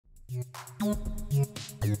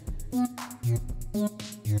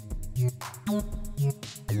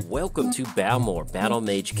Welcome to Balmor,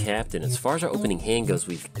 Battlemage Captain. As far as our opening hand goes,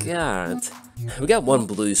 we got one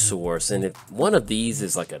blue source, and if one of these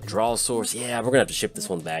is like a draw source, yeah, we're gonna have to ship this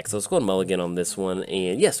one back. So let's go and mulligan on this one,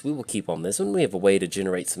 and yes, we will keep on this one. We have a way to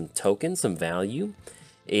generate some tokens, some value,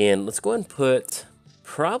 and let's go ahead and put,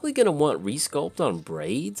 probably gonna want resculpt on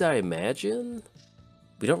Braids, I imagine.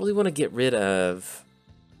 We don't really want to get rid of,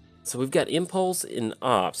 so we've got Impulse and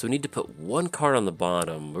Op, so we need to put one card on the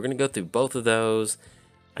bottom. We're gonna go through both of those.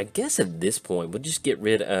 I guess at this point, we'll just get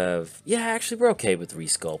rid of, yeah, actually, we're okay with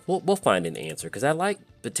Resculpt. We'll find an answer, because I like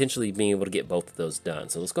potentially being able to get both of those done.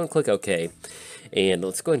 So let's go and click OK, and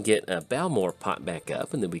let's go and get Balmor pop back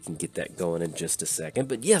up, and then we can get that going in just a second.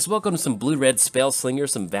 But yes, welcome to some Blue-Red Spell Slinger,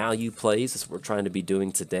 some value plays. That's what we're trying to be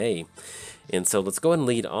doing today. And so let's go and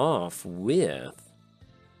lead off with,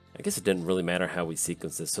 I guess it doesn't really matter how we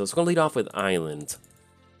sequence this. So it's going to lead off with Island.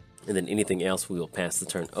 And then anything else, we will pass the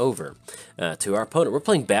turn over to our opponent. We're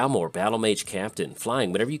playing Balmor, Battlemage Captain.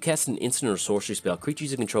 Flying, whenever you cast an instant or sorcery spell,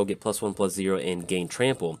 creatures you control get +1/+0 and gain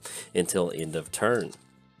trample until end of turn.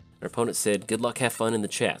 Our opponent said, good luck, have fun in the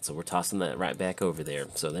chat. So we're tossing that right back over there.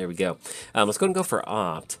 So there we go. Let's go and go for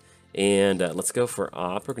Opt. And let's go for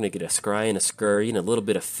Op. We're going to get a Scry and a Scurry and a little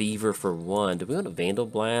bit of Fever for one. Do we want a Vandal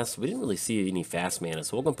Blast? We didn't really see any fast mana,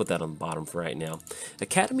 so we're going to put that on the bottom for right now.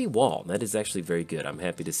 Academy Wall. That is actually very good. I'm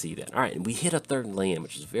happy to see that. All right, and we hit a third land,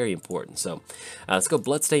 which is very important. So let's go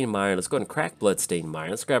Bloodstained Mire. Let's go ahead and crack Bloodstained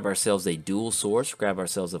Mire. Let's grab ourselves a dual source. Grab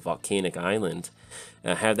ourselves a Volcanic Island.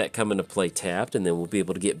 Have that come into play tapped, and then we'll be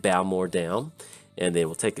able to get Balmor down. And then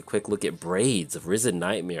we'll take a quick look at Braids of Arisen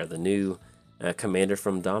Nightmare, the new commander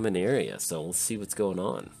from Dominaria. So let's see what's going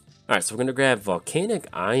on. Alright, so we're going to grab Volcanic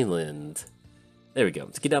Island. There we go.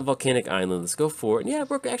 Let's get down Volcanic Island. Let's go for it. And yeah,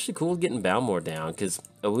 we're actually cool getting Balmor down, because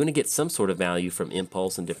we're going to get some sort of value from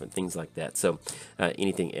Impulse and different things like that. So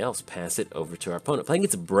anything else, pass it over to our opponent. Playing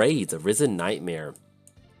its Braids, a Arisen Nightmare.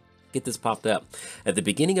 Get this popped up. At the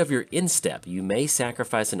beginning of your end step, you may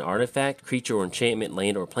sacrifice an artifact, creature, or enchantment,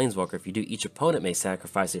 land, or planeswalker. If you do, each opponent may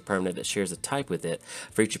sacrifice a permanent that shares a type with it.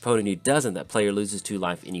 For each opponent who doesn't, that player loses 2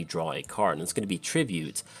 life and you draw a card. And it's going to be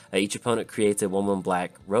tribute. Each opponent creates a 1/1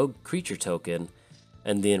 black rogue creature token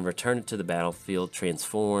and then return it to the battlefield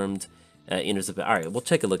transformed. Enters the... Alright, we'll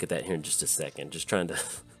take a look at that here in just a second. Just trying to...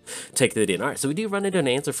 take that in. Alright, so we do run into an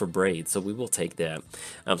answer for Braids, so we will take that.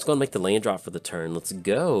 I'm just going to make the land drop for the turn. Let's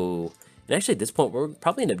go. And actually, at this point, what we'll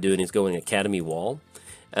probably end up doing is going Academy Wall,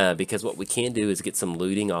 because what we can do is get some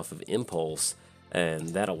looting off of Impulse, and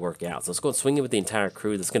that'll work out. So let's go and swing it with the entire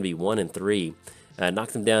crew. That's going to be 1 and 3. Knock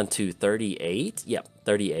them down to 38. Yep,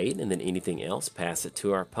 38. And then anything else, pass it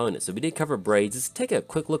to our opponent. So we did cover Braids. Let's take a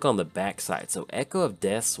quick look on the backside. So Echo of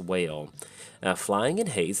Death's Wail. Flying in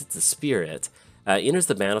Haze, it's a spirit. Enters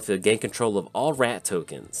the battlefield, gain control of all rat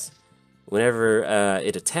tokens. Whenever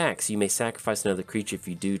it attacks, you may sacrifice another creature if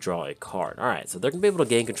you do draw a card. Alright, so they're going to be able to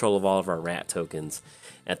gain control of all of our rat tokens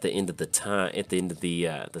at the end of the time, at the end of the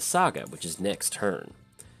saga, which is next turn.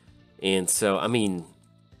 And so, I mean,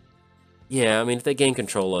 yeah, I mean, if they gain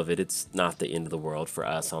control of it, it's not the end of the world for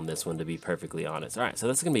us on this one, to be perfectly honest. Alright, so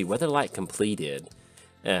that's going to be Weatherlight completed,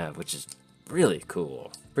 which is really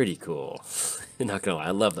cool. Pretty cool. Not gonna lie,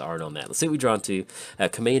 I love the art on that. Let's see what we draw into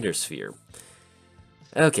Commander Sphere.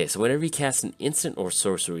 Okay, so whenever you cast an instant or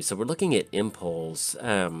sorcery, so we're looking at Impulse.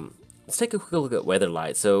 Let's take a quick look at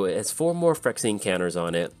Weatherlight. So it has 4 more Phyrexian counters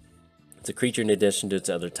on it. It's a creature in addition to its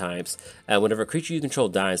other types. Whenever a creature you control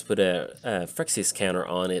dies, put a Phyrexian counter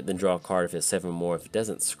on it, then draw a card if it's 7 more. If it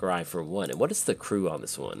doesn't, scry for 1. And what is the crew on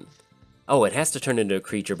this one? Oh, it has to turn into a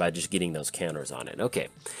creature by just getting those counters on it. Okay,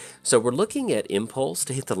 so we're looking at Impulse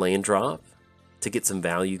to hit the land drop to get some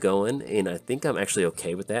value going, and I think I'm actually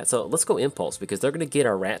okay with that. So let's go Impulse, because they're going to get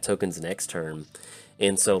our rat tokens next turn.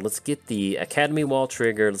 And so let's get the Academy Wall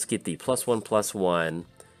trigger. Let's get the +1/+1.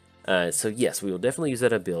 So yes, we will definitely use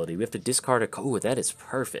that ability. We have to discard a... Oh, that is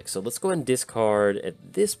perfect. So let's go ahead and discard at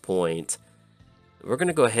this point. We're going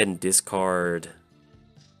to go ahead and discard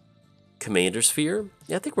Commander Sphere.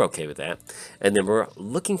 Yeah, I think we're okay with that. And then we're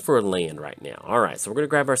looking for a land right now. Alright, so we're going to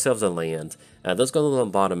grab ourselves a land. Those go on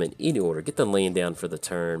the bottom in any order. Get the land down for the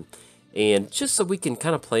turn. And just so we can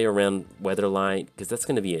kind of play around Weatherlight, because that's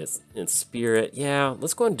going to be in Spirit. Yeah,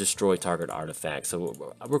 let's go ahead and destroy target artifact.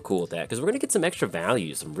 So we're cool with that, because we're going to get some extra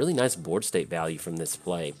value, some really nice board state value from this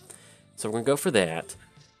play. So we're going to go for that.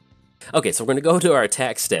 Okay, so we're going to go to our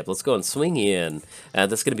attack step. Let's go and swing in.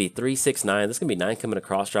 That's going to be 3, 6, 9. That's going to be 9 coming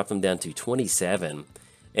across, drop them down to 27.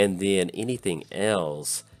 And then anything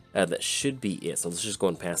else, That should be it. So let's just go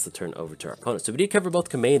and pass the turn over to our opponent. So we did cover both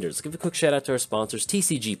commanders. Let's give a quick shout out to our sponsors,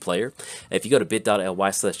 TCG Player. If you go to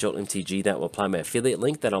bit.ly/JoltMTG, that will apply my affiliate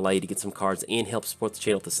link. That'll allow you to get some cards and help support the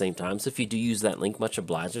channel at the same time. So if you do use that link, much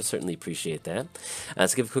obliged. I certainly appreciate that.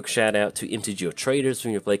 Let's give a quick shout out to MTGOTraders.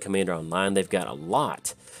 When you play Commander Online, they've got a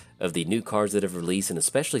lot of the new cards that have released, and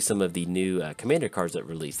especially some of the new Commander cards that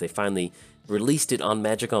released. They finally released it on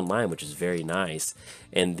Magic Online, which is very nice.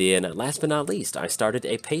 And then last but not least, I started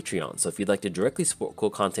a Patreon. So if you'd like to directly support cool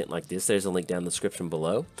content like this, there's a link down in the description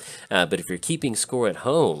below. But if you're keeping score at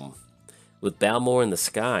home with Balmor in the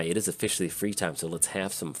sky, it is officially free time, so let's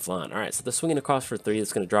have some fun. All right, so they're swinging across for 3.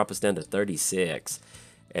 That's going to drop us down to 36.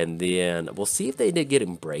 And then we'll see if they did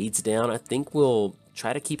get Braids down. I think we'll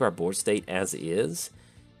try to keep our board state as is.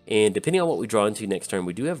 And depending on what we draw into next turn,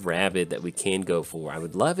 we do have Rabid that we can go for. I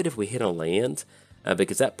would love it if we hit a land,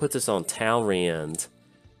 because that puts us on Talrand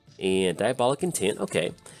and Diabolic Intent.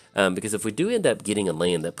 Okay, because if we do end up getting a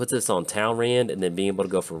land, that puts us on Talrand and then being able to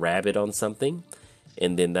go for Rabid on something.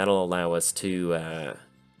 And then that'll allow us to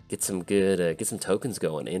get some good, get some tokens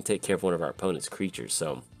going and take care of one of our opponent's creatures.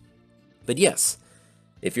 So, but yes,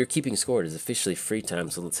 if you're keeping score, it is officially free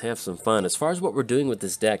time, so let's have some fun. As far as what we're doing with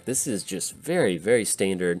this deck, this is just very, very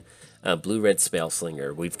standard blue-red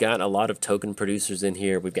Spellslinger. We've got a lot of token producers in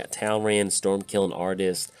here. We've got Talrand, Stormkilling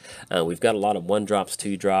Artist. We've got a lot of 1-drops,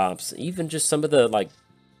 2-drops, even just some of the, like,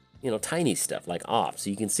 you know, tiny stuff like Opt.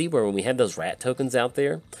 So you can see where when we had those rat tokens out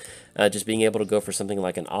there, just being able to go for something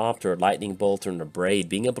like an Opt or a Lightning Bolt or a Braid,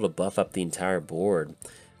 being able to buff up the entire board.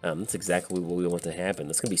 That's exactly what we want to happen.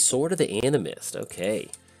 That's going to be Sword of the Animist. Okay.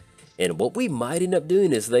 And what we might end up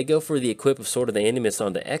doing is they go for the equip of Sword of the Animist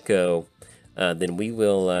onto Echo, then we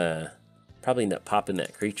will probably end up popping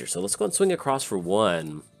that creature. So let's go and swing across for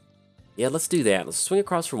 1. Yeah, let's do that. Let's swing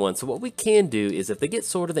across for 1. So what we can do is if they get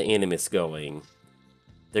Sword of the Animist going,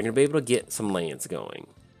 they're going to be able to get some lands going,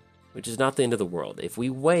 which is not the end of the world. If we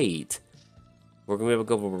wait, we're going to be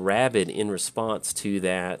able to go Rabid in response to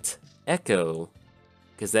that Echo,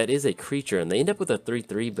 because that is a creature, and they end up with a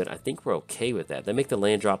 3/3, but I think we're okay with that. They make the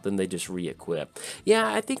land drop, then they just re-equip.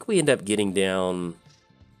 Yeah, I think we end up getting down...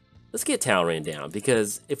 Let's get Talrand down,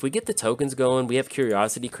 because if we get the tokens going, we have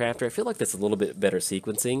Curiosity Crafter. I feel like that's a little bit better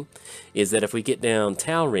sequencing, is that if we get down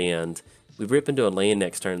Talrand, we rip into a land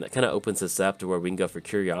next turn. That kind of opens us up to where we can go for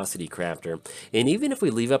Curiosity Crafter. And even if we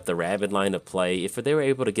leave up the Rabid line of play, if they were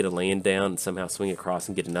able to get a land down and somehow swing across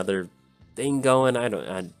and get another thing going,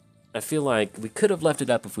 I feel like we could have left it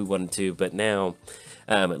up if we wanted to, but now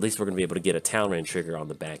at least we're going to be able to get a Talrand trigger on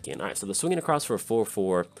the back end. All right, so they're swinging across for a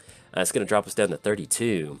 4/4. It's going to drop us down to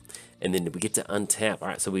 32, and then we get to untap. All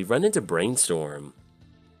right, so we run into Brainstorm.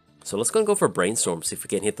 So let's go and go for Brainstorm, see if we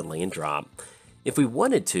can hit the land drop. If we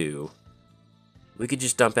wanted to, we could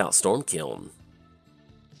just dump out Stormkiln.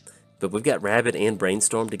 But we've got Rabid and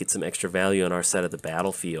Brainstorm to get some extra value on our side of the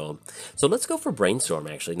battlefield. So let's go for Brainstorm,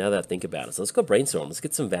 actually, now that I think about it. So let's go Brainstorm. Let's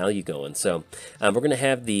get some value going. So we're going to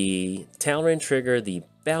have the Talrand trigger, the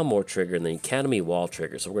Balmor trigger, and the Academy Wall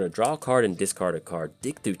trigger. So we're going to draw a card and discard a card.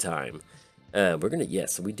 Dig through time. We're going to,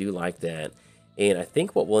 yes, we do like that. And I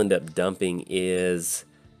think what we'll end up dumping is,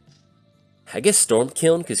 I guess,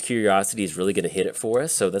 Stormkiln, because Curiosity is really going to hit it for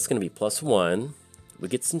us. So that's going to be +1. We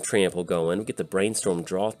get some trample going. We get the Brainstorm,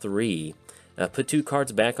 draw 3. Put 2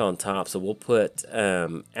 cards back on top. So we'll put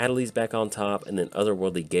Adeliz back on top and then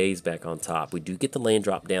Otherworldly Gaze back on top. We do get the land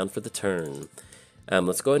drop down for the turn.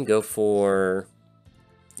 Let's go ahead and go for...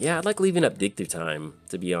 Yeah, I'd like leaving up Dig Through Time,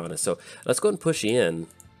 to be honest. So let's go ahead and push in.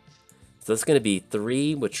 So that's going to be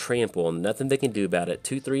 3 with Trample. Nothing they can do about it.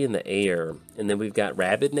 2/3 in the air. And then we've got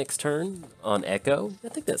Rabid next turn on Echo. I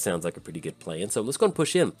think that sounds like a pretty good plan. So let's go and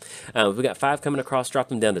push in. We've got 5 coming across, drop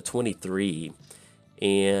them down to 23.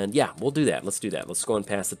 And yeah, we'll do that. Let's do that. Let's go and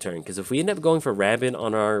pass the turn. Because if we end up going for Rabid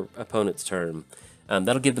on our opponent's turn,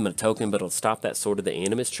 that'll give them a token, but it'll stop that Sword of the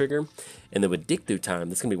Animist trigger. And then with Dig Through Time,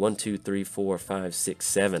 that's going to be 1, 2, 3, 4, 5, 6,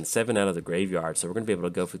 7. 7 out of the graveyard. So we're going to be able to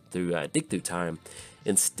go through Dig Through Time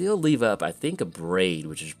and still leave up, I think, a Braid,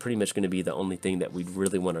 which is pretty much going to be the only thing that we'd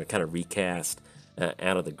really want to kind of recast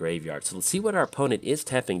out of the graveyard. So let's see what our opponent is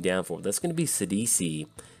tapping down for. That's going to be Sidisi,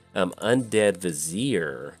 Undead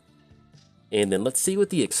Vizier. And then let's see with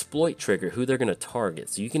the exploit trigger who they're going to target.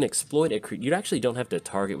 So you can exploit a creature. You actually don't have to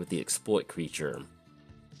target with the exploit creature.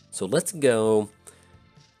 So let's go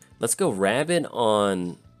Rabid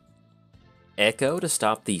on Echo to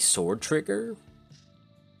stop the sword trigger.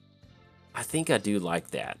 I think I do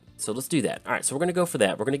like that. So let's do that. All right, so we're going to go for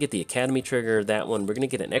that. We're going to get the Academy trigger, that one. We're going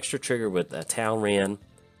to get an extra trigger with Talrand.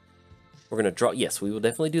 We're going to draw, yes, we will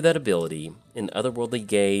definitely do that ability in Otherworldly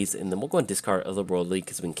Gaze, and then we'll go and discard Otherworldly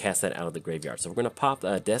because we can cast that out of the graveyard. So we're going to pop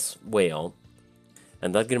Death's Whale,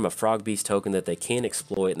 and that'll get them a Frog Beast token that they can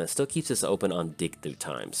exploit, and that still keeps us open on Dig Through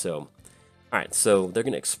Time. So, alright, so they're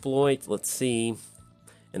going to exploit, let's see,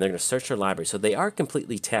 and they're going to search their library. So they are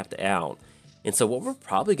completely tapped out, and so what we're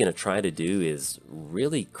probably going to try to do is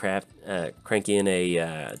really crank in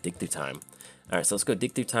a Dig Through Time. Alright, so let's go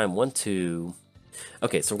Dig Through Time, 1, 2...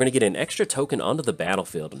 Okay, so we're going to get an extra token onto the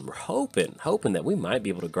battlefield, and we're hoping that we might be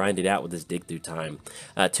able to grind it out with this Dig Through Time.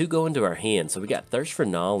 2 go into our hand, so we got Thirst for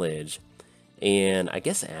Knowledge, and I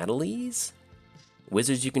guess Adelies?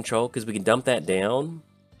 Wizards you control, because we can dump that down.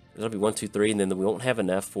 That'll be 1, 2, 3, and then we won't have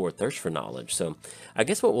enough for Thirst for Knowledge. So I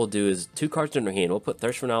guess what we'll do is 2 cards in our hand. We'll put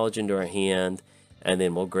Thirst for Knowledge into our hand, and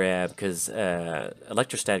then we'll grab, because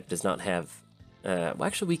Electrostatic does not have... well,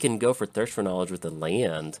 actually, we can go for Thirst for Knowledge with the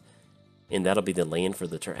land, and that'll be the land for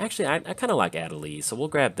the turn. Actually, I kind of like Adelies, so we'll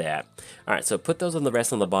grab that. All right, so put those on the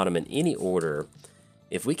rest on the bottom in any order.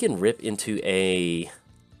 If we can rip into a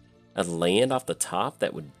land off the top,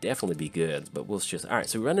 that would definitely be good, but we'll just... All right,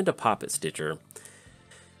 so we run into Poppet Stitcher.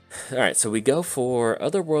 All right, so we go for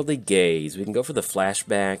Otherworldly Gaze. We can go for the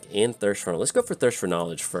Flashback and Thirst for Knowledge. Let's go for Thirst for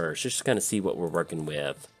Knowledge first, just to kind of see what we're working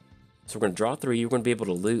with. So we're going to draw 3. We're going to be able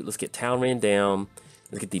to loot. Let's get Talran down.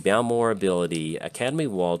 Let's get the Balmor ability, Academy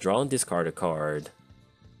Wall, draw and discard a card.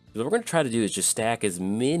 What we're going to try to do is just stack as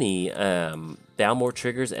many Balmor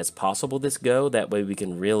triggers as possible this go. That way we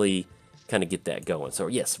can really kind of get that going. So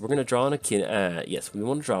yes, we're going to draw on a yes, we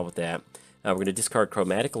want to draw with that. We're going to discard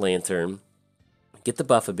Chromatic Lantern, get the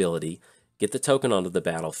buff ability, get the token onto the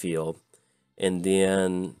battlefield, and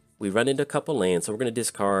then we run into a couple lands. So we're going to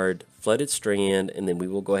discard Flooded Strand, and then we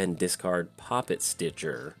will go ahead and discard Poppet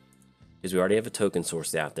Stitcher, because we already have a token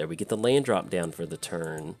source out there. We get the land drop down for the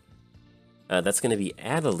turn. That's going to be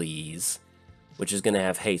Adelies, which is going to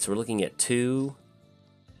have haste. So we're looking at 2.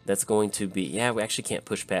 That's going to be... Yeah, we actually can't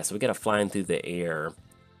push past. So we got to flying through the air.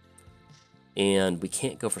 And we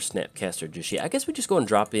can't go for Snapcaster just yet. I guess we just go and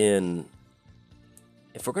drop in...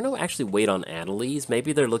 If we're going to actually wait on Adelies,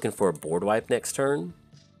 maybe they're looking for a board wipe next turn.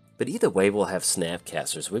 But either way, we'll have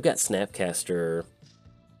Snapcaster. So we've got Snapcaster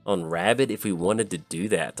on Rabbit if we wanted to do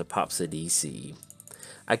that to pop Sidisi.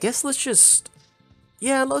 I guess let's just...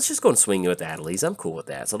 Yeah, let's just go and swing with Adelies. I'm cool with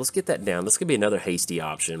that. So let's get that down. This could be another hasty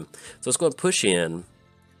option. So let's go and push in.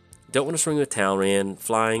 Don't want to swing with Talran.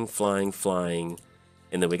 Flying, flying, flying.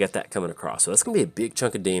 And then we got that coming across. So that's going to be a big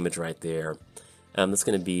chunk of damage right there. That's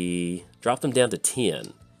going to be... Drop them down to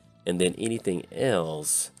 10. And then anything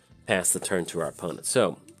else pass the turn to our opponent.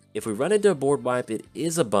 So if we run into a board wipe, it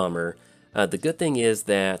is a bummer. The good thing is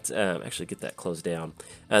that, actually get that closed down.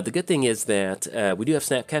 The good thing is that we do have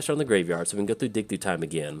Snapcaster on the graveyard, so we can go through Dig Through Time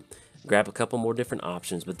again, grab a couple more different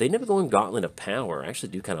options, but they never go in Gauntlet of Power. I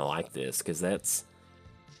actually do kind of like this, because that's,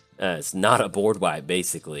 it's not a board wipe,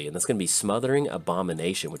 basically, and that's going to be Smothering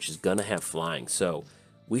Abomination, which is going to have flying, so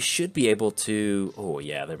we should be able to, oh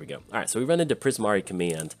yeah, there we go. Alright, so we run into Prismari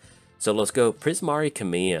Command, so let's go Prismari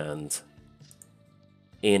Command,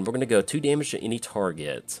 and we're going to go 2 damage to any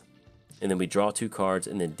target, and then we draw 2 cards,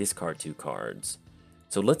 and then discard 2 cards.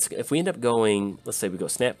 So let's, if we end up going, let's say we go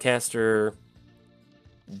Snapcaster,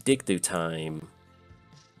 Dig Through Time,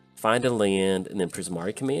 find a land, and then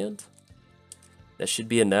Prismari Command. That should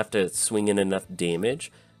be enough to swing in enough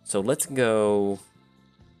damage. So let's go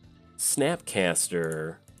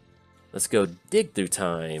Snapcaster, let's go Dig Through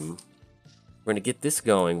Time. We're going to get this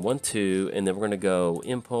going, 1, 2, and then we're going to go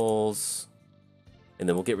Impulse, and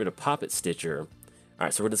then we'll get rid of Poppet Stitcher.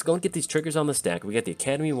 Alright, so we're just going to get these triggers on the stack. We got the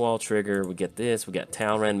Academy Wall trigger, we get this, we got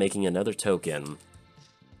Talran making another token.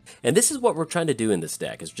 And this is what we're trying to do in this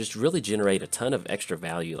deck, is just really generate a ton of extra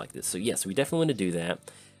value like this. So yes, we definitely want to do that.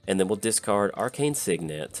 And then we'll discard Arcane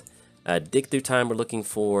Signet. Dig Through Time, we're looking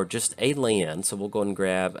for just a land, so we'll go and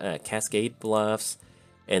grab Cascade Bluffs,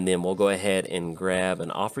 and then we'll go ahead and grab an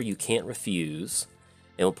Offer You Can't Refuse,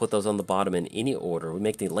 and we'll put those on the bottom in any order. We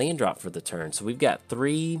make the land drop for the turn, so we've got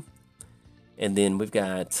 3... And then we've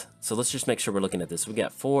got, so let's just make sure we're looking at this. We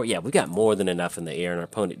got 4, yeah, we got more than enough in the air, and our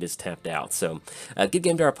opponent just tapped out. So, good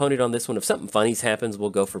game to our opponent on this one. If something funny happens,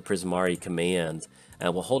 we'll go for Prismari Command.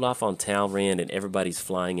 We'll hold off on Talran, and everybody's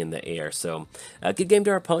flying in the air. So, good game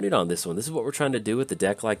to our opponent on this one. This is what we're trying to do with a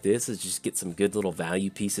deck like this, is just get some good little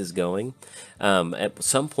value pieces going. At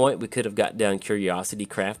some point, we could have got down Curiosity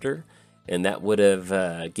Crafter, and that would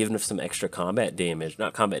have given us some extra combat damage.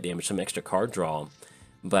 Not combat damage, some extra card draw.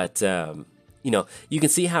 But... you know, you can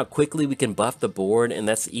see how quickly we can buff the board, and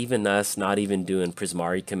that's even us not even doing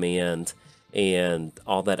Prismari Command and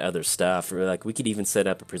all that other stuff. Or, like, we could even set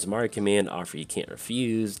up a Prismari command, offer you can't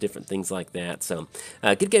refuse, different things like that. So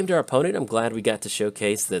good game to our opponent. I'm glad we got to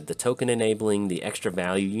showcase the token enabling, the extra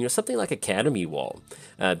value, you know, something like Academy Wall,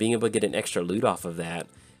 being able to get an extra loot off of that.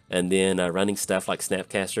 And then running stuff like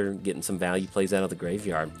Snapcaster, getting some value plays out of the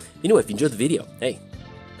graveyard. You know, if you enjoyed the video, hey,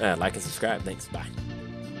 like and subscribe. Thanks. Bye.